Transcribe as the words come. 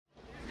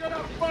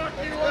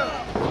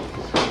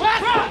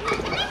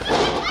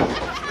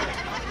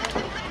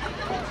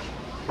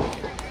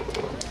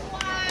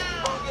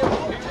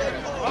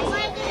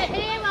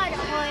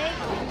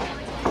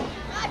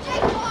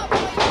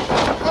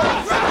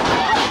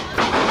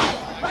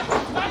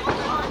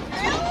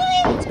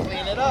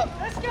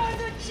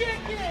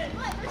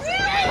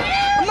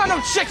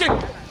chicken!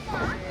 Is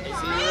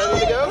he ready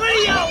to go? What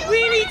are y'all,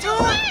 weenie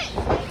toy?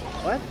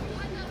 What?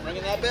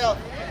 Ringing that bell.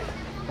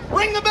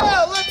 Ring the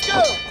bell, let's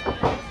go!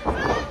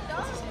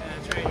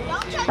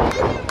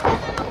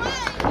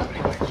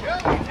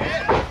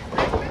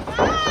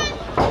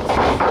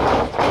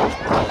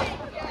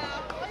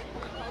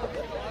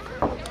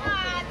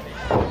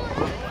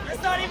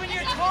 That's not even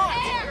your taunt.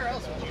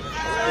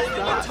 That's not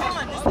even your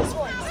taunt. It's this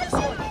one. It's this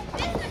one.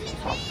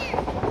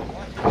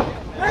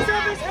 Mess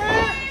up his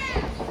hair!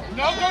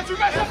 No, don't you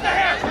mess up the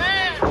hair!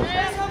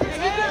 Mess up his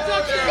hair!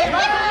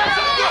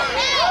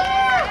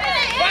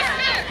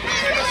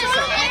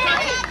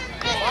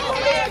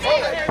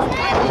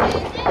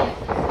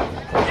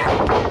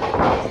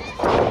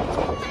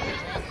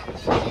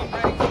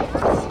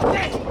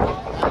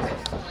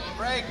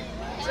 Break.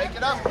 Shake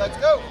it up. Let's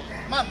go.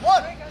 Come on.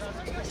 1,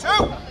 2,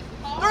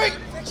 3.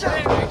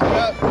 Shake it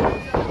up.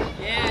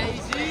 Yeah,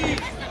 easy.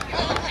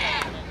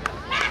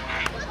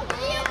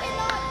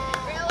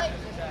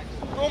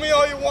 Fool me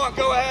all you want,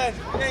 go ahead.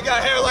 You ain't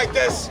got hair like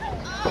this.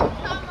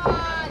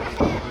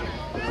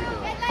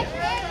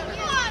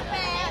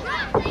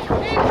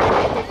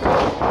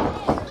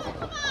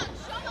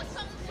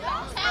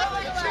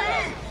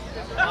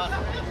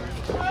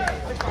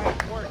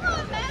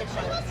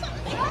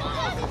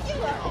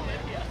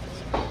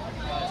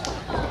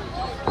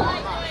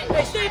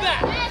 Hey, stay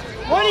back.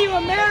 What are you,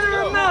 a man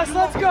or a mouse?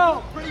 Let's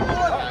go. Pretty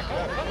boy.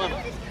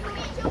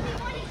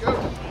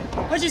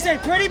 What'd you say,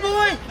 pretty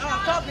boy?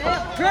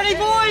 Pretty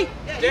boy?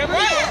 Damn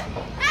right.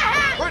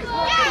 Pretty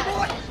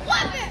boy.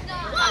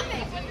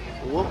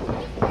 Whoop it.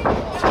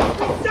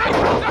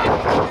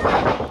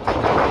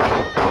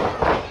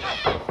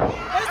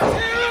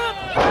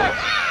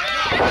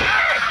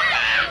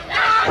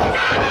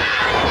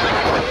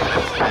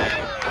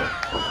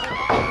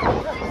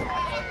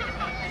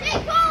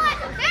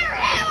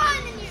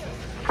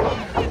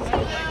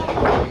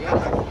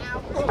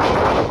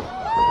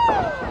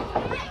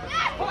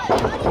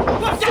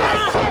 Let's tear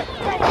up.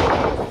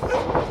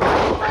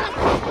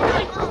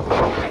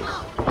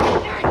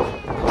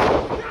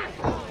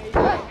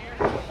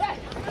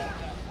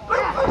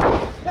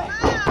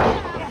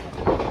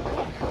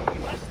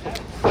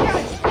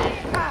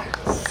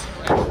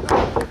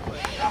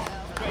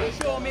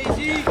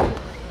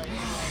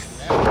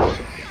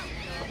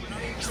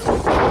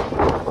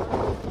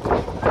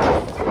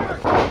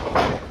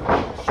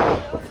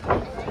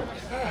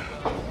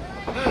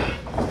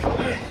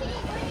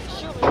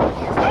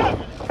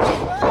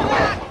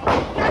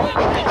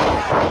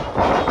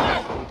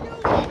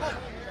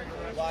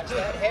 Watch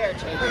that hair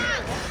change.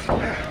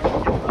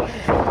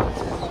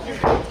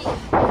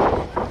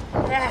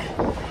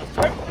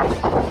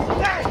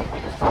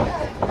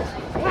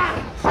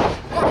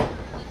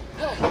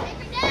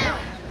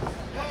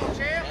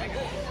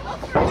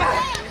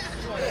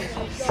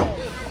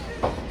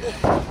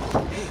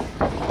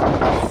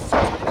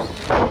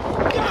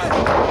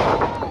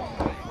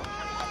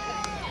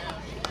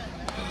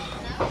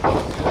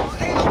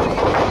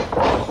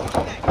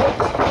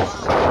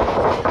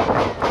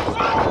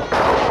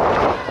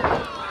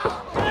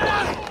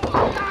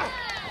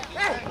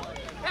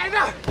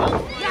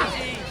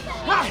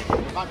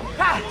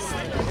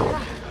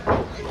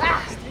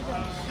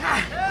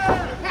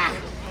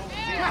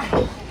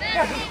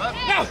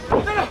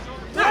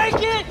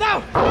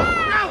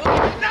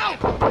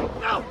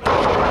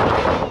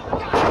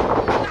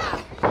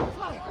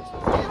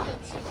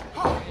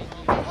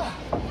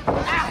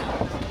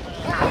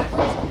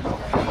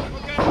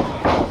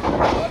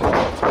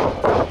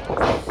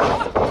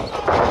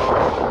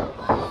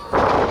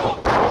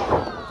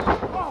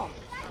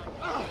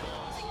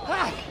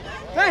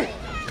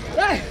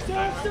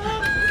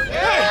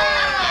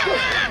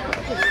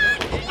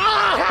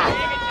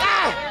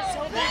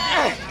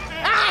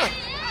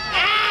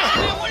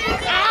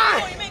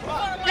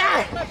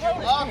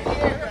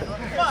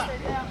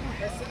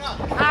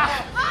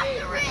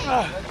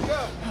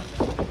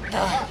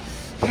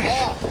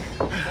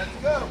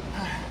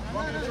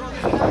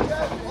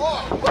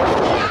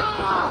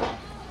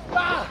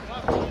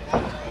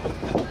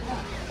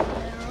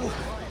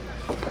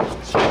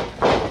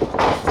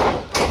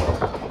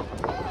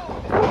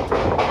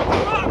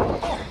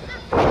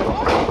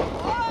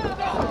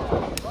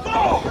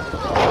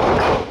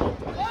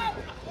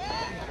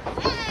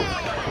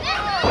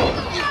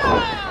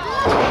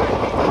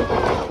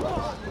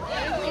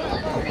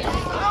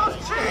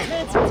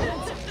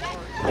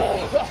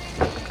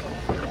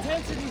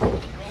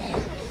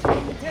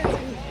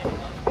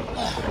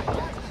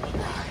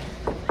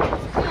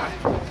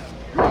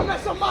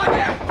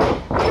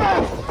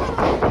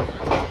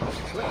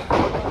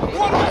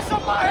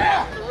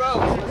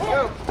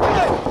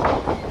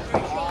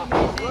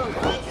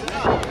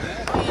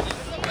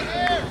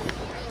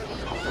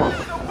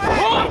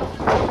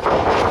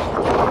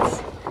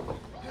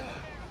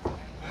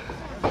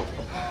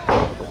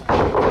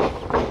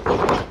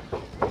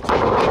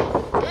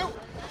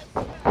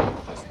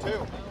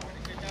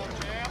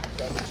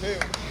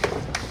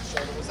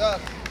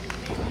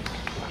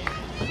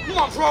 Come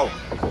on, bro.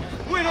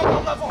 We ain't on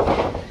that level.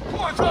 Come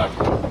on, Doug.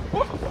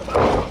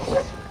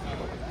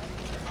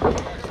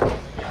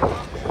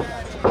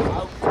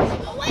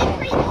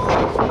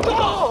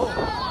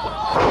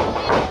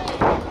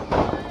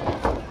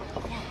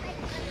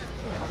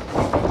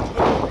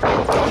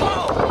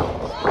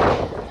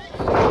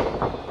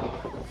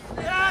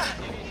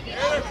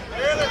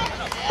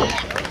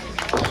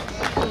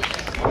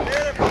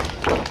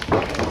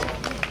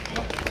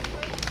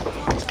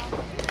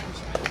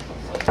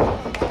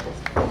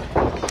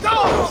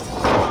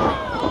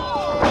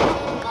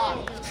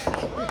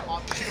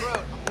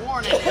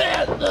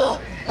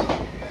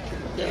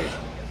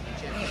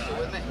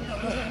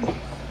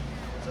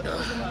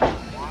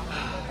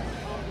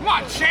 Come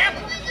on, champ!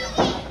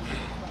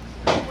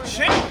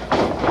 Champ!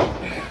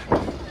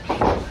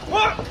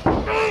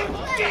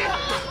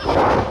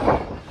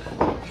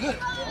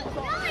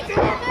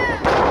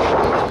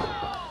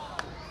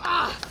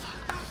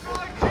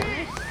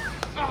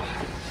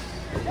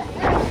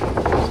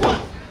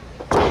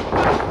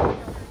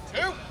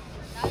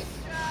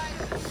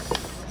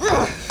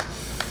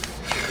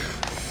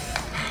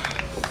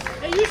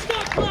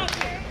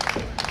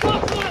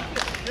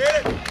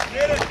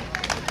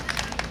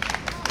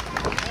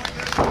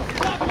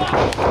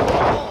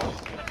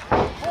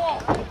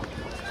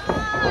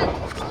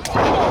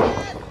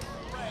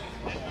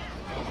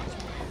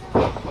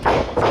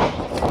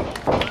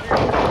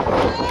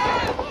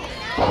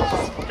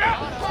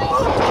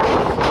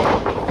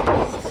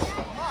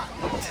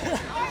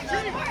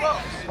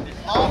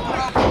 Oh!